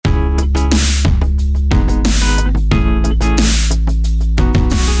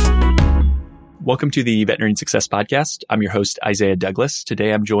Welcome to the Veterinary Success Podcast. I'm your host, Isaiah Douglas.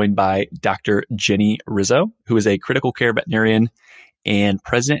 Today, I'm joined by Dr. Jenni Rizzo, who is a critical care veterinarian and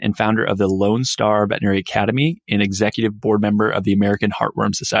president and founder of the Lone Star Veterinary Academy and executive board member of the American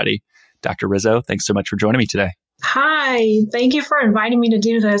Heartworm Society. Dr. Rizzo, thanks so much for joining me today. Hi, thank you for inviting me to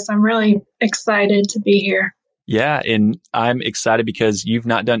do this. I'm really excited to be here. Yeah, and I'm excited because you've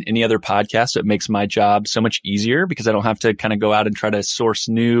not done any other podcast, so it makes my job so much easier because I don't have to kind of go out and try to source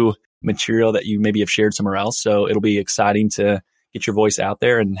new material that you maybe have shared somewhere else. So it'll be exciting to get your voice out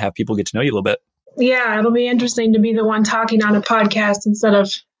there and have people get to know you a little bit. Yeah, it'll be interesting to be the one talking on a podcast instead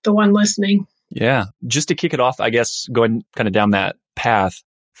of the one listening. Yeah. Just to kick it off, I guess, going kind of down that path,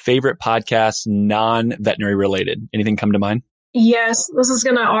 favorite podcast, non-veterinary related. Anything come to mind? Yes, this is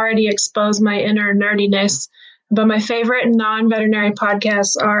going to already expose my inner nerdiness, but my favorite non-veterinary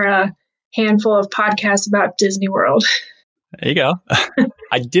podcasts are a handful of podcasts about Disney World. There you go.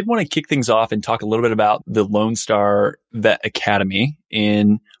 I did want to kick things off and talk a little bit about the Lone Star Vet Academy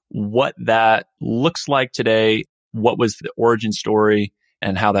and what that looks like today. What was the origin story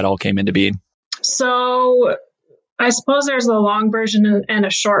and how that all came into being? So I suppose there's a long version and a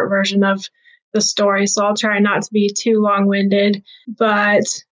short version of the story. So I'll try not to be too long-winded. But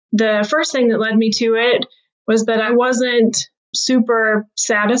the first thing that led me to it was that I wasn't super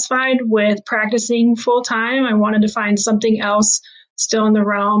satisfied with practicing full-time. I wanted to find something else still in the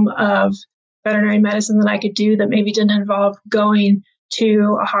realm of veterinary medicine that I could do that maybe didn't involve going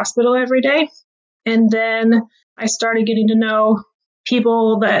to a hospital every day. And then I started getting to know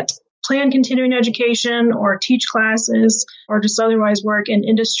people that plan continuing education or teach classes or just otherwise work in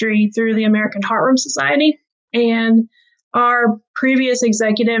industry through the American Heartworm Society. And our previous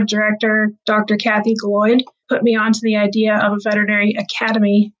executive director, Dr. Kathy Gloyd, put me onto the idea of a veterinary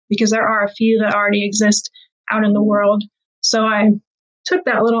academy because there are a few that already exist out in the world. So I took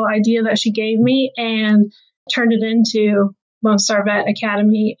that little idea that she gave me and turned it into Lone Star Vet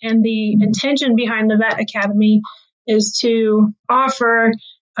Academy. And the intention behind the Vet Academy is to offer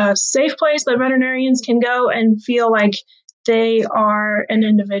a safe place that veterinarians can go and feel like they are an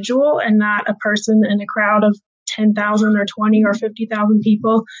individual and not a person in a crowd of 10,000 or 20 or 50,000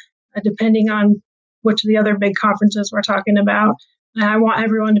 people, depending on which of the other big conferences we're talking about. And I want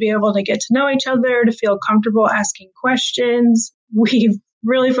everyone to be able to get to know each other, to feel comfortable asking questions. We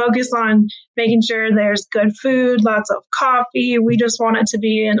really focus on making sure there's good food, lots of coffee. We just want it to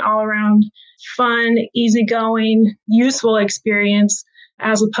be an all-around fun, easygoing, useful experience,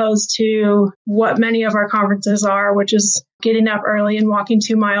 as opposed to what many of our conferences are, which is getting up early and walking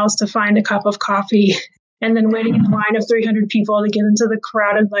 2 miles to find a cup of coffee and then waiting in a line of 300 people to get into the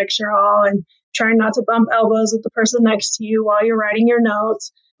crowded lecture hall and trying not to bump elbows with the person next to you while you're writing your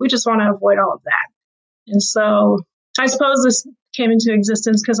notes. We just want to avoid all of that. And so I suppose this came into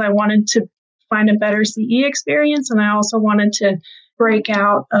existence because I wanted to find a better CE experience, and I also wanted to break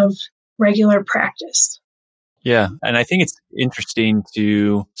out of regular practice. Yeah. And I think it's interesting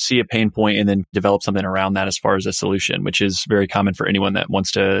to see a pain point and then develop something around that as far as a solution, which is very common for anyone that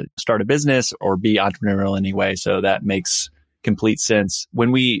wants to start a business or be entrepreneurial anyway. So that makes complete sense.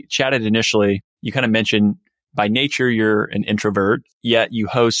 When we chatted initially, you kind of mentioned by nature, you're an introvert, yet you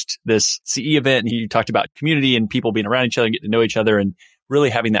host this CE event and you talked about community and people being around each other and getting to know each other and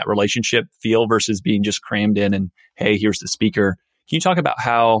really having that relationship feel versus being just crammed in and, hey, here's the speaker. Can you talk about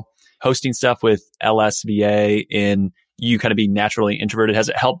how hosting stuff with LSVA and you kind of being naturally introverted, has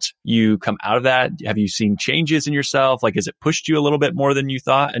it helped you come out of that? Have you seen changes in yourself? Like, has it pushed you a little bit more than you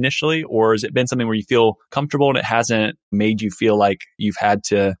thought initially? Or has it been something where you feel comfortable and it hasn't made you feel like you've had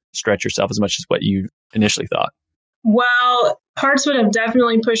to stretch yourself as much as what you initially thought? Well, parts would have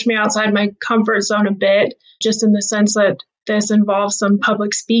definitely pushed me outside my comfort zone a bit, just in the sense that this involves some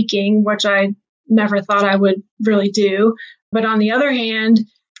public speaking, which I never thought I would really do. But on the other hand,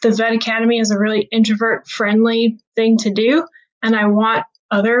 the Vet Academy is a really introvert-friendly thing to do. And I want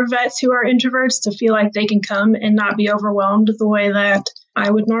other vets who are introverts to feel like they can come and not be overwhelmed the way that I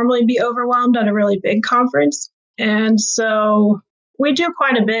would normally be overwhelmed at a really big conference. And so we do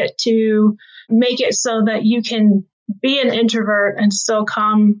quite a bit to make it so that you can be an introvert and still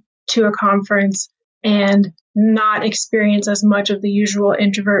come to a conference and not experience as much of the usual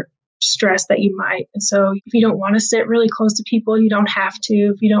introvert stress that you might. And so if you don't want to sit really close to people, you don't have to.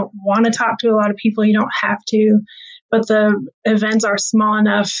 If you don't want to talk to a lot of people, you don't have to. But the events are small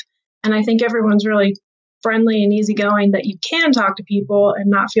enough. And I think everyone's really friendly and easygoing that you can talk to people and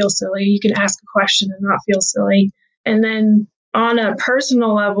not feel silly. You can ask a question and not feel silly. And then on a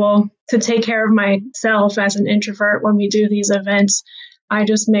personal level, to take care of myself as an introvert when we do these events, I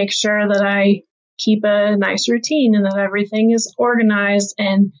just make sure that I keep a nice routine and that everything is organized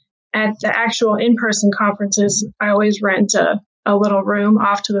and at the actual in-person conferences, I always rent a little room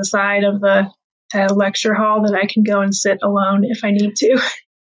off to the side of the lecture hall that I can go and sit alone if I need to.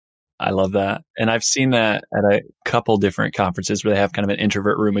 I love that. And I've seen that at a couple different conferences where they have kind of an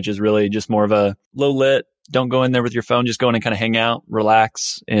introvert room, which is really just more of a low lit. Don't go in there with your phone. Just go in and kind of hang out,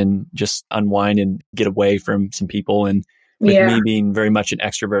 relax, and just unwind and get away from some people. And with me being very much an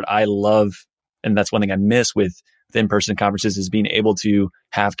extrovert, I love, and that's one thing I miss with the in-person conferences, is being able to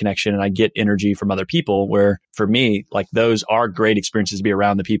have connection, and I get energy from other people, where for me, like, those are great experiences to be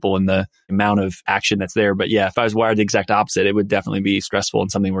around the people and the amount of action that's there. But yeah, if I was wired the exact opposite, it would definitely be stressful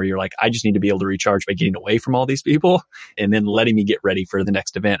and something where you're like, I just need to be able to recharge by getting away from all these people and then letting me get ready for the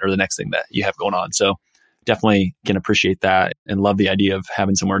next event or the next thing that you have going on. So definitely can appreciate that and love the idea of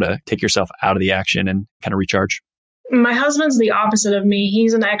having somewhere to take yourself out of the action and kind of recharge. My husband's the opposite of me.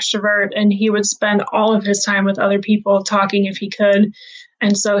 He's an extrovert, and he would spend all of his time with other people talking if he could.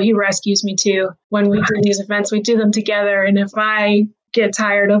 And so he rescues me too. When we do these events, we do them together. And if I get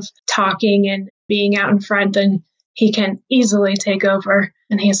tired of talking and being out in front, then he can easily take over.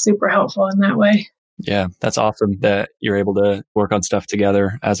 And he's super helpful in that way. Yeah, that's awesome that you're able to work on stuff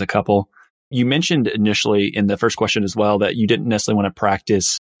together as a couple. You mentioned initially in the first question as well that you didn't necessarily want to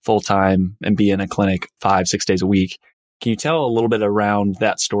practice full-time and be in a clinic 5-6 days a week. Can you tell a little bit around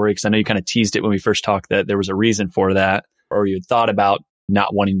that story? Because I know you kind of teased it when we first talked that there was a reason for that, or you had thought about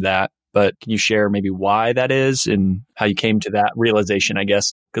not wanting that. But can you share maybe why that is and how you came to that realization, I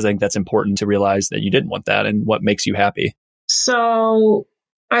guess? Because I think that's important to realize that you didn't want that and what makes you happy. So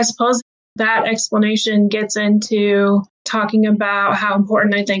I suppose that explanation gets into talking about how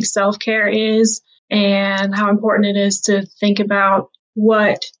important I think self-care is and how important it is to think about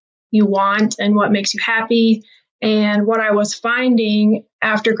what you want and what makes you happy. And what I was finding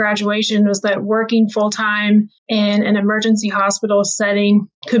after graduation was that working full-time in an emergency hospital setting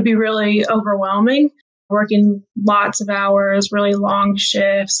could be really overwhelming. Working lots of hours, really long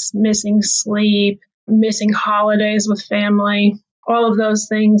shifts, missing sleep, missing holidays with family, all of those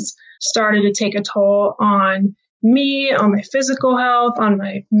things started to take a toll on me, on my physical health, on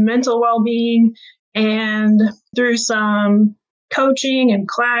my mental well-being. And through some coaching and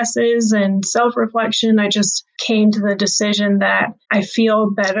classes and self-reflection, I just came to the decision that I feel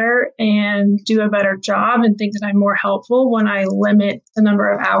better and do a better job and think that I'm more helpful when I limit the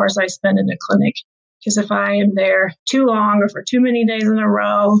number of hours I spend in a clinic. Because if I am there too long or for too many days in a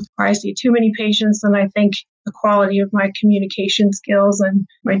row, or I see too many patients, then I think the quality of my communication skills and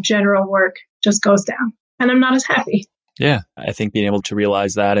my general work just goes down. And I'm not as happy. Yeah, I think being able to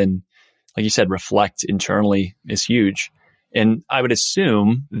realize that and, like you said, reflect internally is huge. And I would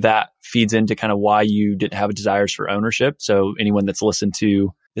assume that feeds into kind of why you didn't have desires for ownership. So anyone that's listened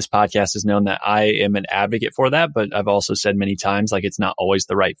to this podcast has known that I am an advocate for that, but I've also said many times, like, it's not always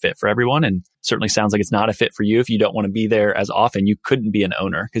the right fit for everyone. And certainly sounds like it's not a fit for you. If you don't want to be there as often, you couldn't be an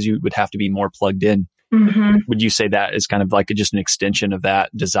owner because you would have to be more plugged in. Mm-hmm. Would you say that is kind of like just an extension of that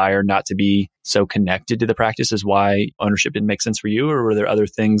desire not to be so connected to the practice is why ownership didn't make sense for you? Or were there other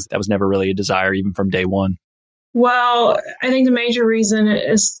things that was never really a desire even from day one? Well, I think the major reason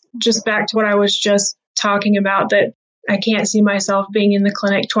is just back to what I was just talking about, that I can't see myself being in the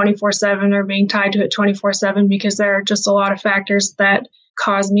clinic 24/7 or being tied to it 24/7 because there are just a lot of factors that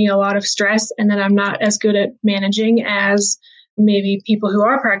cause me a lot of stress and that I'm not as good at managing as maybe people who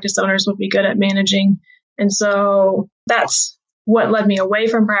are practice owners would be good at managing. And so that's what led me away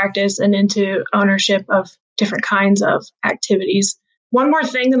from practice and into ownership of different kinds of activities. One more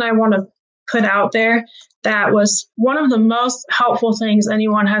thing that I want to put out there that was one of the most helpful things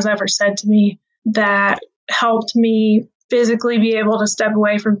anyone has ever said to me that helped me physically be able to step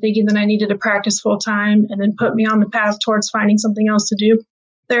away from thinking that I needed to practice full time and then put me on the path towards finding something else to do.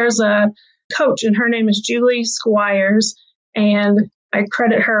 There's a coach and her name is Julie Squires, and I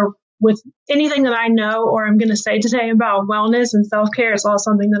credit her with anything that I know or I'm going to say today about wellness and self-care. It's all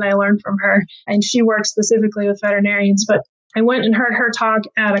something that I learned from her, and she works specifically with veterinarians. But I went and heard her talk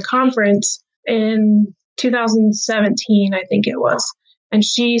at a conference in 2017, I think it was. And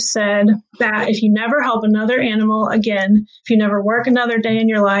she said that if you never help another animal again, if you never work another day in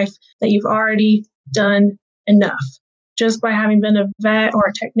your life, that you've already done enough. Just by having been a vet or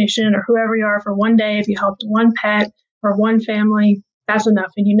a technician or whoever you are for one day, if you helped one pet or one family, that's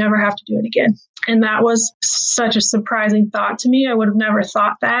enough, and you never have to do it again. And that was such a surprising thought to me. I would have never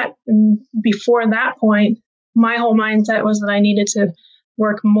thought that. And before that point, my whole mindset was that I needed to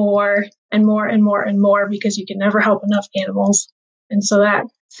work more and more and more and more because you can never help enough animals. And so that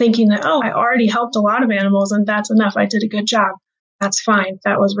thinking that, oh, I already helped a lot of animals and that's enough. I did a good job. That's fine.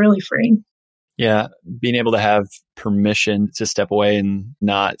 That was really freeing. Yeah. Being able to have permission to step away and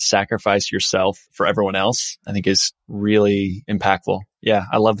not sacrifice yourself for everyone else, I think is really impactful. Yeah.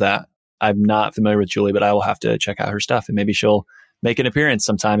 I love that. I'm not familiar with Julie, but I will have to check out her stuff and maybe she'll make an appearance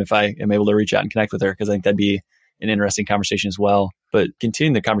sometime if I am able to reach out and connect with her, because I think that'd be an interesting conversation as well. But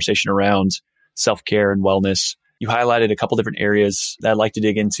continuing the conversation around self-care and wellness, you highlighted a couple different areas that I'd like to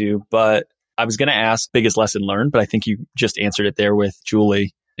dig into, but I was going to ask biggest lesson learned, but I think you just answered it there with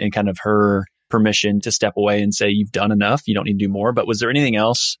Julie and kind of her permission to step away and say, you've done enough, you don't need to do more. But was there anything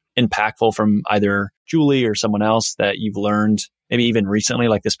else impactful from either Julie or someone else that you've learned, maybe even recently,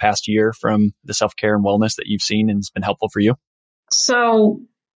 like this past year, from the self-care and wellness that you've seen and has been helpful for you? So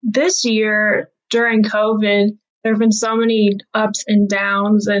this year during COVID, there have been so many ups and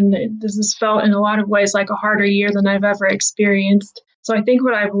downs, and this has felt in a lot of ways like a harder year than I've ever experienced. So I think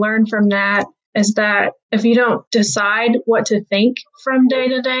what I've learned from that is that if you don't decide what to think from day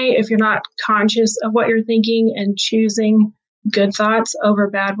to day, if you're not conscious of what you're thinking and choosing good thoughts over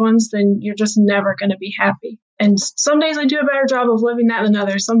bad ones, then you're just never going to be happy. And some days I do a better job of living that than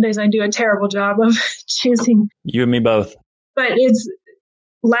others. Some days I do a terrible job of choosing. You and me both. But it's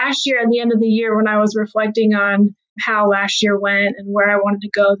last year, at the end of the year, when I was reflecting on how last year went and where I wanted to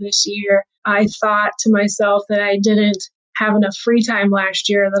go this year, I thought to myself that I didn't have enough free time last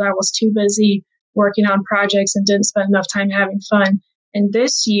year, that I was too busy working on projects and didn't spend enough time having fun. And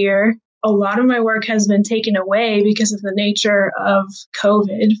this year, a lot of my work has been taken away because of the nature of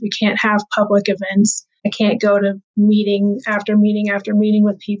COVID. We can't have public events. I can't go to meeting after meeting after meeting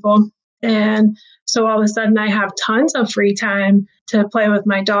with people. And so all of a sudden I have tons of free time to play with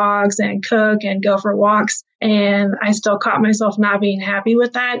my dogs and cook and go for walks. And I still caught myself not being happy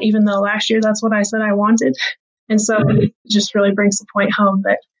with that, even though last year that's what I said I wanted. And so it just really brings the point home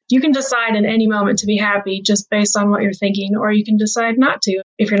that you can decide in any moment to be happy just based on what you're thinking, or you can decide not to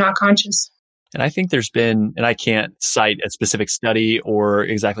if you're not conscious. And I think there's been, and I can't cite a specific study or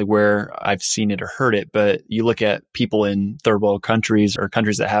exactly where I've seen it or heard it, but you look at people in third world countries or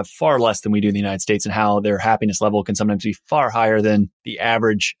countries that have far less than we do in the United States, and how their happiness level can sometimes be far higher than the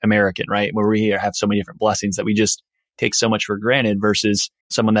average American, right? Where we have so many different blessings that we just take so much for granted, versus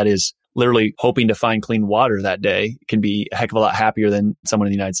someone that is literally hoping to find clean water that day can be a heck of a lot happier than someone in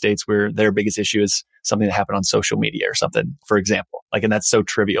the United States where their biggest issue is something that happened on social media or something, for example. And that's so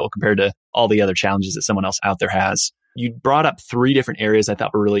trivial compared to all the other challenges that someone else out there has. You brought up 3 different areas I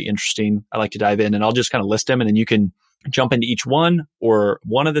thought were really interesting. I'd like to dive in, and I'll just kind of list them, and then you can jump into each one or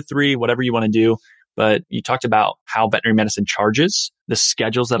one of the 3, whatever you want to do. But you talked about how veterinary medicine charges, the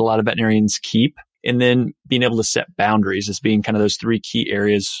schedules that a lot of veterinarians keep, and then being able to set boundaries as being kind of those 3 key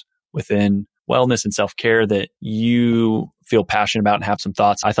areas within wellness and self-care that you feel passionate about and have some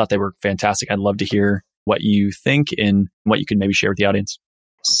thoughts. I thought they were fantastic. I'd love to hear what you think and what you could maybe share with the audience.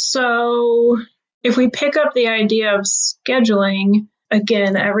 So if we pick up the idea of scheduling,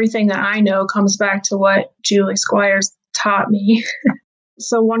 again, everything that I know comes back to what Julie Squires taught me.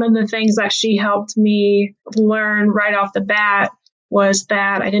 So one of the things that she helped me learn right off the bat was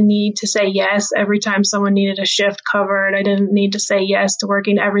that I didn't need to say yes every time someone needed a shift covered. I didn't need to say yes to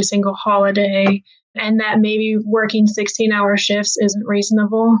working every single holiday, and that maybe working 16-hour shifts isn't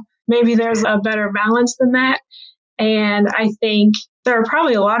reasonable. Maybe there's a better balance than that. And I think there are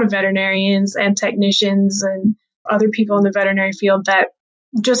probably a lot of veterinarians and technicians and other people in the veterinary field that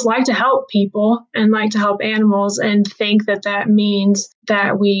just like to help people and like to help animals, and think that that means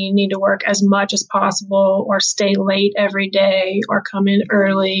that we need to work as much as possible or stay late every day or come in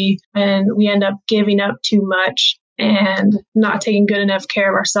early, and we end up giving up too much and not taking good enough care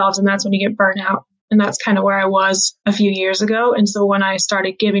of ourselves. And that's when you get burnt out. And that's kind of where I was a few years ago. And so when I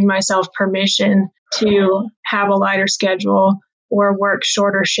started giving myself permission to have a lighter schedule or work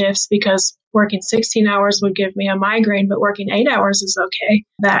shorter shifts, because working 16 hours would give me a migraine, but working 8 hours is okay.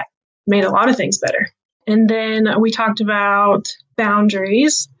 That made a lot of things better. And then we talked about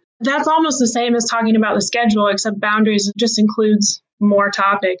boundaries. That's almost the same as talking about the schedule, except boundaries just includes more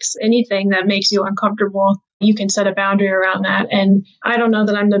topics. Anything that makes you uncomfortable, you can set a boundary around that. And I don't know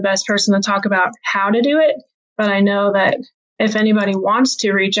that I'm the best person to talk about how to do it, but I know that if anybody wants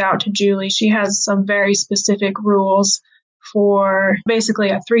to reach out to Julie, she has some very specific rules for basically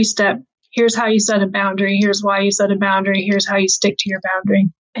a 3-step. Here's how you set a boundary. Here's why you set a boundary. Here's how you stick to your boundary.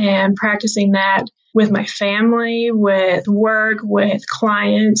 And practicing that with my family, with work, with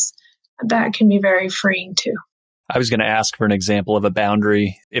clients, that can be very freeing too. I was going to ask for an example of a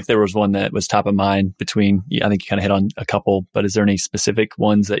boundary, if there was one that was top of mind between, I think you kind of hit on a couple, but is there any specific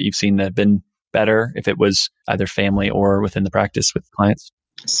ones that you've seen that have been better if it was either family or within the practice with clients?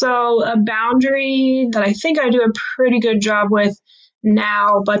 So a boundary that I think I do a pretty good job with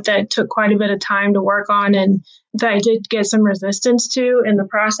now, but that took quite a bit of time to work on and that I did get some resistance to in the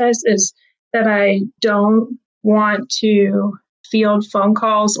process is that I don't want to field phone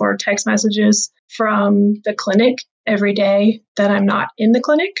calls or text messages from the clinic every day that I'm not in the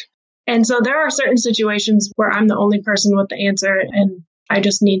clinic. And so there are certain situations where I'm the only person with the answer and I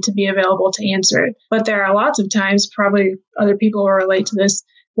just need to be available to answer it. But there are lots of times, probably other people will relate to this,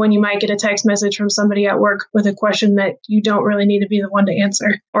 when you might get a text message from somebody at work with a question that you don't really need to be the one to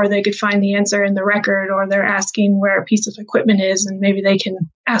answer, or they could find the answer in the record, or they're asking where a piece of equipment is, and maybe they can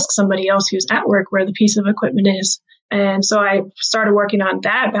ask somebody else who's at work where the piece of equipment is. And so I started working on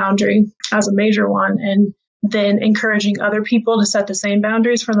that boundary as a major one, and then encouraging other people to set the same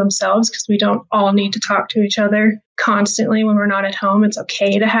boundaries for themselves, because we don't all need to talk to each other constantly when we're not at home. It's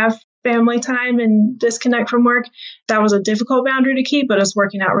okay to have family time and disconnect from work. That was a difficult boundary to keep, but it's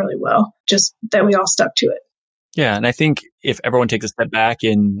working out really well, just that we all stuck to it. Yeah. And I think if everyone takes a step back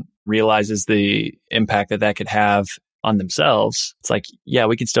and realizes the impact that that could have on themselves, it's like, yeah,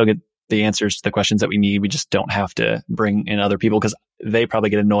 we can still get the answers to the questions that we need. We just don't have to bring in other people, because they probably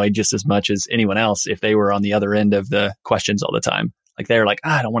get annoyed just as much as anyone else if they were on the other end of the questions all the time. Like they're like,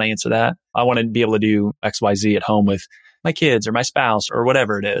 I don't want to answer that. I want to be able to do XYZ at home with my kids or my spouse or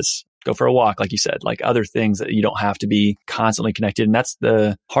whatever it is. Go for a walk, like you said, like other things that you don't have to be constantly connected. And that's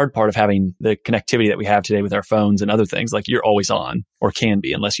the hard part of having the connectivity that we have today with our phones and other things. Like you're always on, or can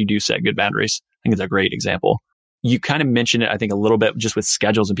be, unless you do set good boundaries. I think it's a great example. You kind of mentioned it, I think, a little bit just with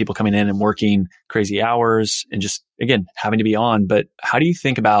schedules and people coming in and working crazy hours and just, again, having to be on. But how do you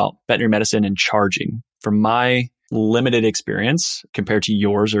think about veterinary medicine and charging? From my limited experience compared to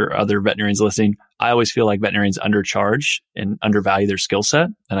yours or other veterinarians listening, I always feel like veterinarians undercharge and undervalue their skill set.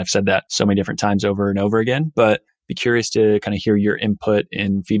 And I've said that so many different times over and over again, but be curious to kind of hear your input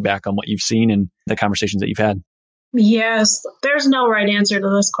and feedback on what you've seen and the conversations that you've had. Yes, there's no right answer to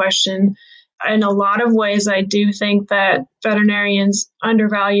this question. In a lot of ways, I do think that veterinarians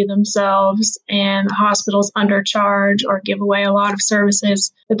undervalue themselves and hospitals undercharge or give away a lot of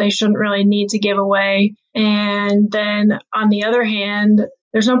services that they shouldn't really need to give away. And then on the other hand,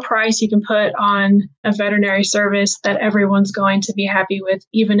 there's no price you can put on a veterinary service that everyone's going to be happy with,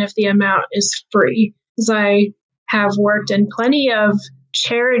 even if the amount is free. Because I have worked in plenty of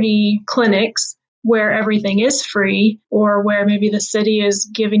charity clinics where everything is free, or where maybe the city is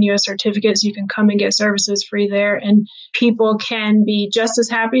giving you a certificate so you can come and get services free there. And people can be just as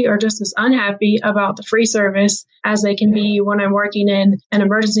happy or just as unhappy about the free service as they can be when I'm working in an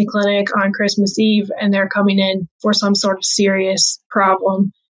emergency clinic on Christmas Eve and they're coming in for some sort of serious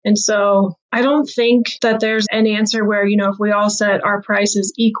problem. And so I don't think that there's an answer where, if we all set our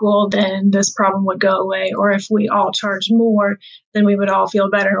prices equal, then this problem would go away. Or if we all charge more, then we would all feel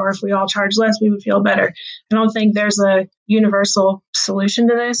better. Or if we all charge less, we would feel better. I don't think there's a universal solution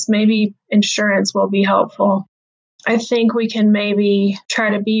to this. Maybe insurance will be helpful. I think we can maybe try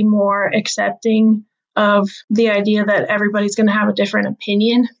to be more accepting of the idea that everybody's going to have a different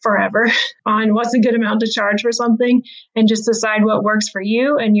opinion forever on what's a good amount to charge for something, and just decide what works for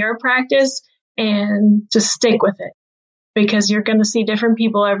you and your practice and just stick with it, because you're going to see different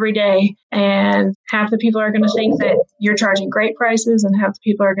people every day, and half the people are going to think that you're charging great prices and half the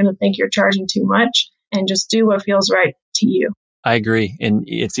people are going to think you're charging too much, and just do what feels right to you. I agree. And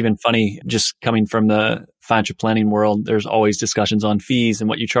it's even funny, just coming from the financial planning world, there's always discussions on fees and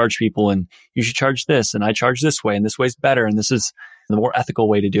what you charge people. And you should charge this, and I charge this way, and this way's better, and this is the more ethical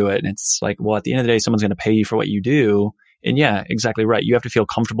way to do it. And it's like, well, at the end of the day, someone's going to pay you for what you do. And yeah, exactly right. You have to feel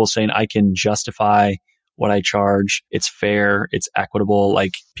comfortable saying, I can justify what I charge. It's fair. It's equitable.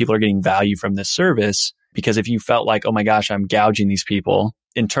 Like, people are getting value from this service. Because if you felt like, oh my gosh, I'm gouging these people,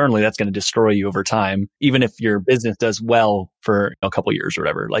 internally, that's going to destroy you over time. Even if your business does well for a couple of years or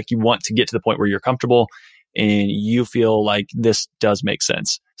whatever, like, you want to get to the point where you're comfortable and you feel like this does make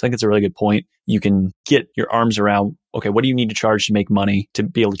sense. So I think it's a really good point. You can get your arms around, okay, what do you need to charge to make money, to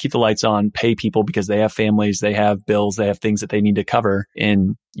be able to keep the lights on, pay people because they have families, they have bills, they have things that they need to cover,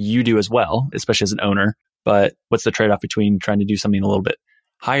 and you do as well, especially as an owner. But what's the trade-off between trying to do something a little bit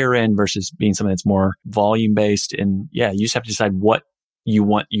higher end versus being something that's more volume based? And yeah, you just have to decide what you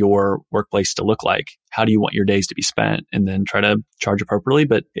want your workplace to look like. How do you want your days to be spent? And then try to charge appropriately.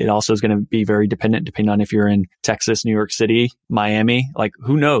 But it also is going to be very dependent, depending on if you're in Texas, New York City, Miami. Like,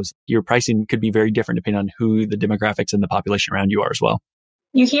 who knows? Your pricing could be very different depending on who the demographics and the population around you are as well.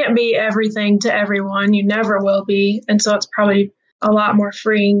 You can't be everything to everyone. You never will be. And so it's probably a lot more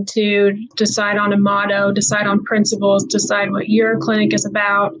freeing to decide on a motto, decide on principles, decide what your clinic is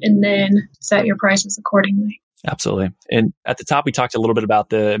about, and then set your prices accordingly. Absolutely. And at the top, we talked a little bit about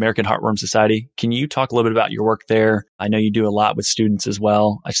the American Heartworm Society. Can you talk a little bit about your work there? I know you do a lot with students as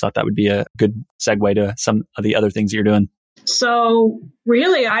well. I just thought that would be a good segue to some of the other things you're doing. So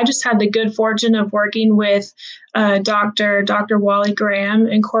really, I just had the good fortune of working with Dr. Wally Graham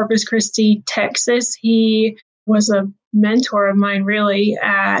in Corpus Christi, Texas. He was a mentor of mine, really,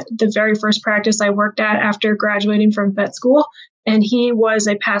 at the very first practice I worked at after graduating from vet school. And he was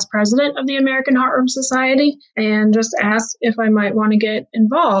a past president of the American Heartworm Society and just asked if I might want to get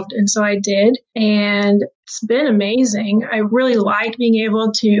involved. And so I did. And it's been amazing. I really like being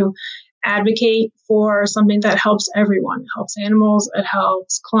able to advocate for something that helps everyone. It helps animals, it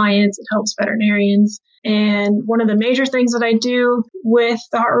helps clients, it helps veterinarians. And one of the major things that I do with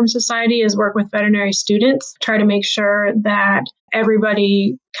the Heartworm Society is work with veterinary students, try to make sure that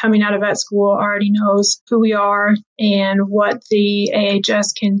everybody coming out of vet school already knows who we are and what the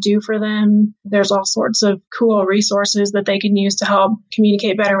AHS can do for them. There's all sorts of cool resources that they can use to help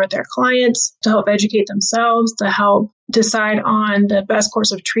communicate better with their clients, to help educate themselves, to help decide on the best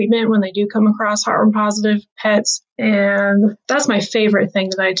course of treatment when they do come across heartworm positive pets. And that's my favorite thing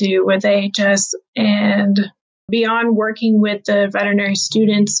that I do with AHS. And beyond working with the veterinary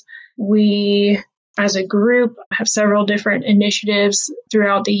students, we as a group have several different initiatives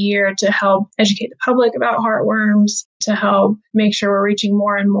throughout the year to help educate the public about heartworms, to help make sure we're reaching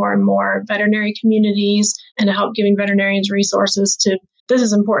more and more and more veterinary communities, and to help giving veterinarians resources to, this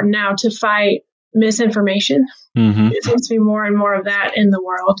is important now, to fight misinformation. Mm-hmm. It seems to be more and more of that in the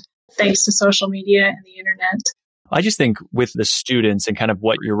world, thanks to social media and the internet. I just think with the students and kind of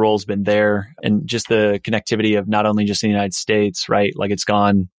what your role's been there and just the connectivity of not only just in the United States, right? Like it's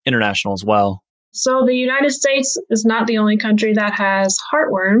gone international as well. So the United States is not the only country that has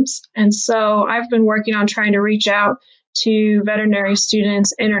heartworms. And so I've been working on trying to reach out to veterinary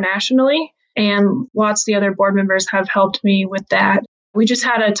students internationally, and lots of the other board members have helped me with that. We just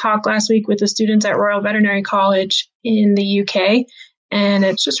had a talk last week with the students at Royal Veterinary College in the UK, and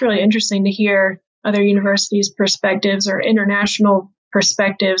it's just really interesting to hear other universities' perspectives or international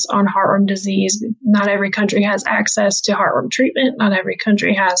perspectives on heartworm disease. Not every country has access to heartworm treatment. Not every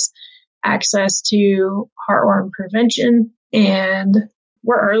country has access to heartworm prevention. And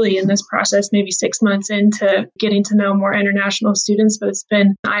we're early in this process, maybe 6 months into getting to know more international students, but it's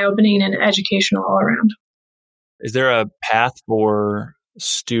been eye-opening and educational all around. Is there a path for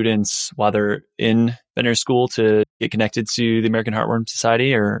students while they're in veterinary school to get connected to the American Heartworm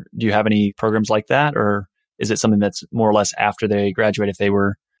Society, or do you have any programs like that? Or is it something that's more or less after they graduate, if they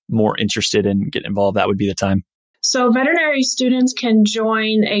were more interested in getting involved, that would be the time? So veterinary students can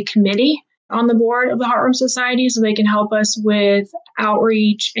join a committee on the board of the Heartworm Society, so they can help us with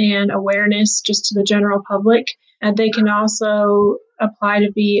outreach and awareness just to the general public. And they can also apply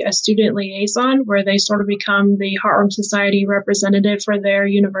to be a student liaison, where they sort of become the Heartworm Society representative for their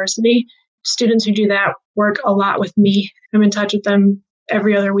university. Students who do that work a lot with me. I'm in touch with them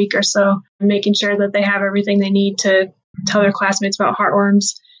every other week or so, making sure that they have everything they need to tell their classmates about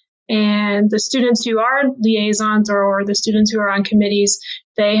heartworms. And the students who are liaisons or the students who are on committees,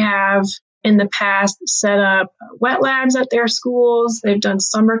 they have in the past set up wet labs at their schools. They've done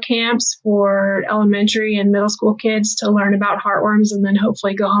summer camps for elementary and middle school kids to learn about heartworms and then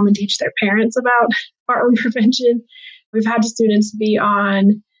hopefully go home and teach their parents about heartworm prevention. We've had students be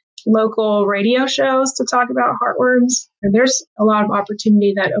on local radio shows to talk about heartworms. And there's a lot of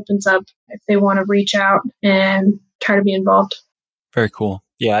opportunity that opens up if they want to reach out and try to be involved. Very cool.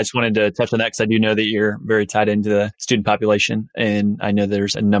 Yeah, I just wanted to touch on that because I do know that you're very tied into the student population, and I know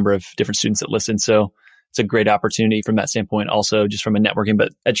there's a number of different students that listen. So it's a great opportunity from that standpoint, also just from a networking, but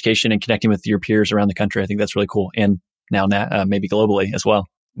education and connecting with your peers around the country. I think that's really cool. And now maybe globally as well.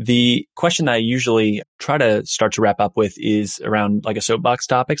 The question I usually try to start to wrap up with is around like a soapbox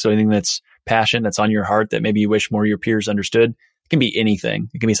topic. So anything that's passion, that's on your heart, that maybe you wish more of your peers understood. It can be anything.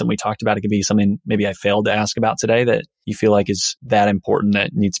 It can be something we talked about. It can be something maybe I failed to ask about today that you feel like is that important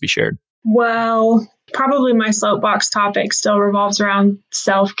that needs to be shared. Well, probably my soapbox topic still revolves around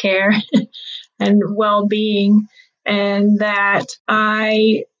self-care and well-being, and that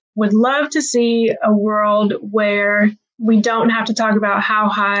I would love to see a world where we don't have to talk about how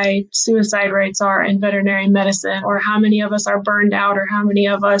high suicide rates are in veterinary medicine, or how many of us are burned out, or how many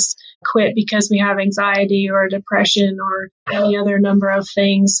of us quit because we have anxiety or depression or any other number of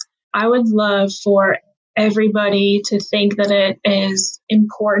things. I would love for everybody to think that it is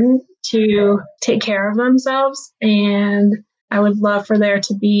important to take care of themselves. And I would love for there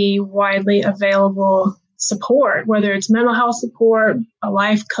to be widely available support, whether it's mental health support, a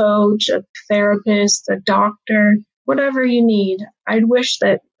life coach, a therapist, a doctor, whatever you need. I wish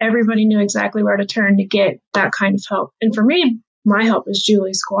that everybody knew exactly where to turn to get that kind of help. And for me, my help is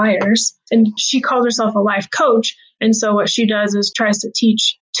Julie Squires, and she calls herself a life coach. And so what she does is tries to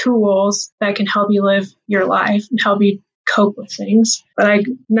teach tools that can help you live your life and help you cope with things. But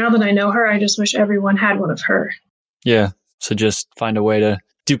now that I know her, I just wish everyone had one of her. Yeah. So just find a way to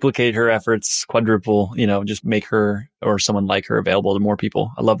duplicate her efforts, quadruple, just make her or someone like her available to more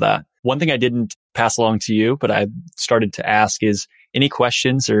people. I love that. One thing I didn't pass along to you, but I started to ask is any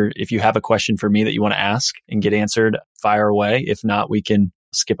questions, or if you have a question for me that you want to ask and get answered, fire away. If not, we can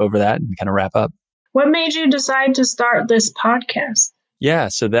skip over that and kind of wrap up. What made you decide to start this podcast? Yeah,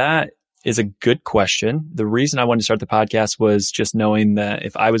 so that is a good question. The reason I wanted to start the podcast was just knowing that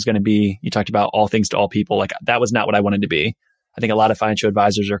if I was going to be, you talked about all things to all people, like that was not what I wanted to be. I think a lot of financial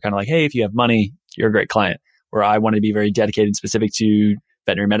advisors are kind of like, hey, if you have money, you're a great client. Where I wanted to be very dedicated and specific to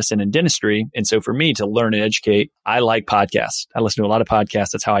veterinary medicine and dentistry. And so for me to learn and educate, I like podcasts. I listen to a lot of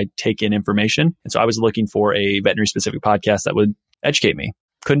podcasts. That's how I take in information. And so I was looking for a veterinary specific podcast that would educate me.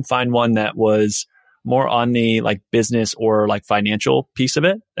 Couldn't find one that was more on the like business or like financial piece of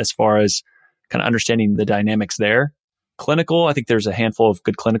it, as far as kind of understanding the dynamics there. Clinical, I think there's a handful of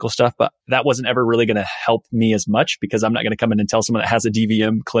good clinical stuff, but that wasn't ever really going to help me as much because I'm not going to come in and tell someone that has a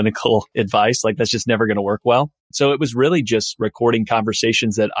DVM clinical advice. Like that's just never going to work well. So it was really just recording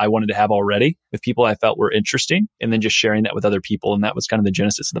conversations that I wanted to have already with people I felt were interesting, and then just sharing that with other people. And that was kind of the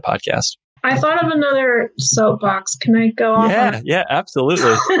genesis of the podcast. I thought of another soapbox. Can I go off? Yeah,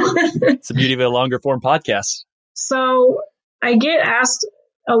 absolutely. It's the beauty of a longer form podcast. So I get asked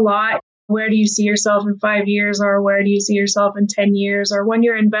a lot, where do you see yourself in 5 years, or where do you see yourself in 10 years? Or when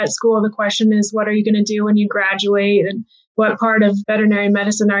you're in vet school, the question is, what are you going to do when you graduate? And what part of veterinary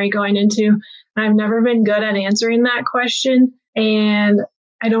medicine are you going into? I've never been good at answering that question. And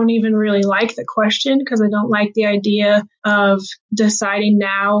I don't even really like the question because I don't like the idea of deciding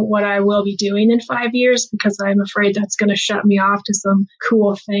now what I will be doing in 5 years, because I'm afraid that's going to shut me off to some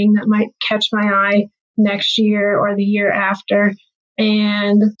cool thing that might catch my eye next year or the year after.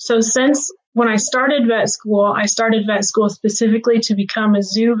 And so since when I started vet school specifically to become a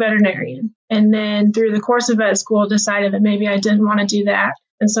zoo veterinarian. And then through the course of vet school, decided that maybe I didn't want to do that.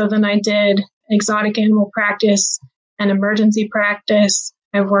 And so then I did exotic animal practice and emergency practice.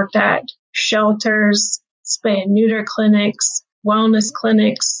 I've worked at shelters, spay and neuter clinics, wellness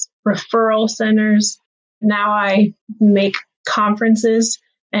clinics, referral centers. Now I make conferences,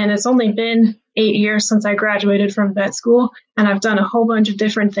 and it's only been 8 years since I graduated from vet school, and I've done a whole bunch of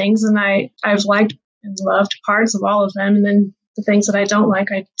different things, and I've liked and loved parts of all of them. And then the things that I don't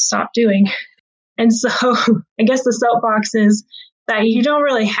like, I stopped doing. And so I guess the soapbox is that you don't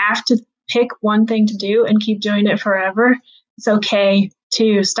really have to pick one thing to do and keep doing it forever. It's okay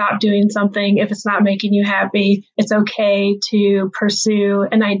to stop doing something if it's not making you happy. It's okay to pursue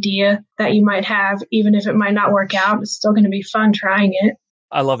an idea that you might have, even if it might not work out. It's still going to be fun trying it.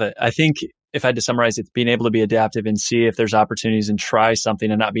 I love it. I think if I had to summarize it, being able to be adaptive and see if there's opportunities and try something,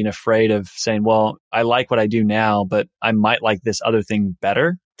 and not being afraid of saying, well, I like what I do now, but I might like this other thing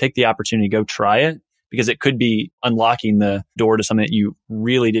better. Take the opportunity, go try it, because it could be unlocking the door to something that you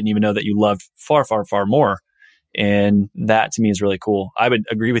really didn't even know that you loved far, far, far more. And that to me is really cool. I would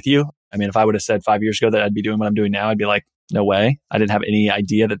agree with you. I mean, if I would have said 5 years ago that I'd be doing what I'm doing now, I'd be like, no way. I didn't have any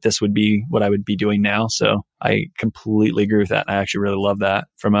idea that this would be what I would be doing now. So I completely agree with that. And I actually really love that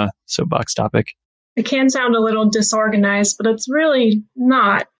from a soapbox topic. It can sound a little disorganized, but it's really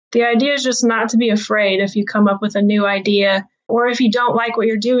not. The idea is just not to be afraid if you come up with a new idea, or if you don't like what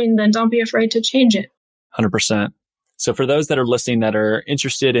you're doing, then don't be afraid to change it. 100%. So for those that are listening that are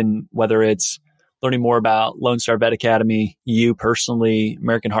interested in whether it's learning more about Lone Star Vet Academy, you personally,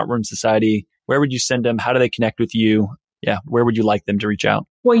 American Heartworm Society, where would you send them? How do they connect with you? Yeah, where would you like them to reach out?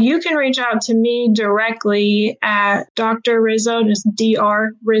 Well, you can reach out to me directly at Dr. Rizzo, just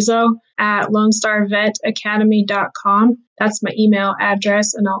Dr. Rizzo at LoneStarVetAcademy.com. That's my email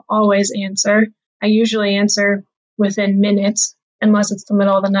address, and I'll always answer. I usually answer within minutes, unless it's the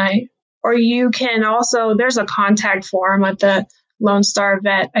middle of the night. Or you can also, there's a contact form at the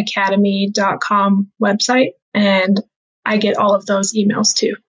LoneStarVetAcademy.com website, and I get all of those emails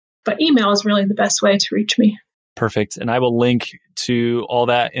too. But email is really the best way to reach me. Perfect. And I will link to all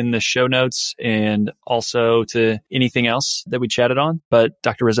that in the show notes, and also to anything else that we chatted on. But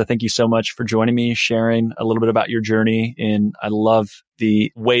Dr. Rizzo, thank you so much for joining me, sharing a little bit about your journey. And I love the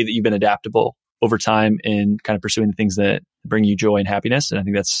way that you've been adaptable over time and kind of pursuing the things that bring you joy and happiness. And I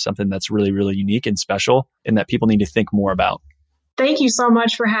think that's something that's really, really unique and special, and that people need to think more about. Thank you so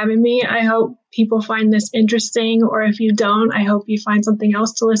much for having me. I hope people find this interesting, or if you don't, I hope you find something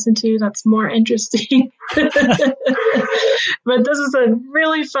else to listen to that's more interesting. But this is a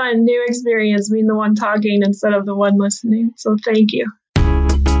really fun new experience, being the one talking instead of the one listening. So thank you.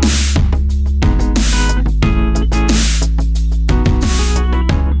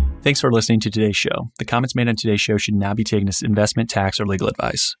 Thanks for listening to today's show. The comments made on today's show should not be taken as investment, tax, or legal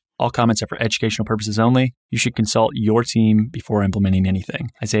advice. All comments are for educational purposes only. You should consult your team before implementing anything.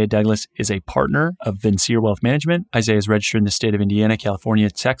 Isaiah Douglas is a partner of Vincere Wealth Management. Isaiah is registered in the state of Indiana,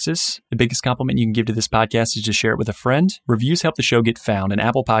 California, Texas. The biggest compliment you can give to this podcast is to share it with a friend. Reviews help the show get found, and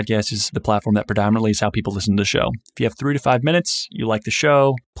Apple Podcasts is the platform that predominantly is how people listen to the show. If you have 3 to 5 minutes, you like the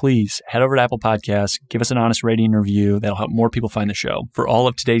show, please head over to Apple Podcasts, give us an honest rating and review. That'll help more people find the show. For all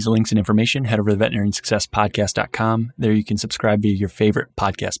of today's links and information, head over to veterinariansuccesspodcast.com. There you can subscribe via your favorite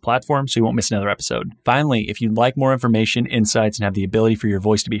podcast platform so you won't miss another episode. Finally, if you'd like more information, insights, and have the ability for your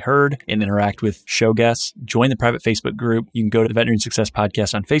voice to be heard and interact with show guests, join the private Facebook group. You can go to the Veterinarian Success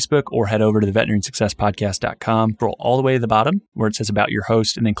Podcast on Facebook or head over to the veterinariansuccesspodcast.com. Scroll all the way to the bottom where it says about your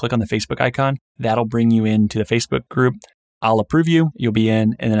host and then click on the Facebook icon. That'll bring you into the Facebook group. I'll approve you, you'll be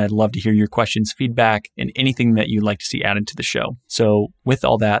in, and then I'd love to hear your questions, feedback, and anything that you'd like to see added to the show. So with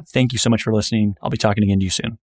all that, thank you so much for listening. I'll be talking again to you soon.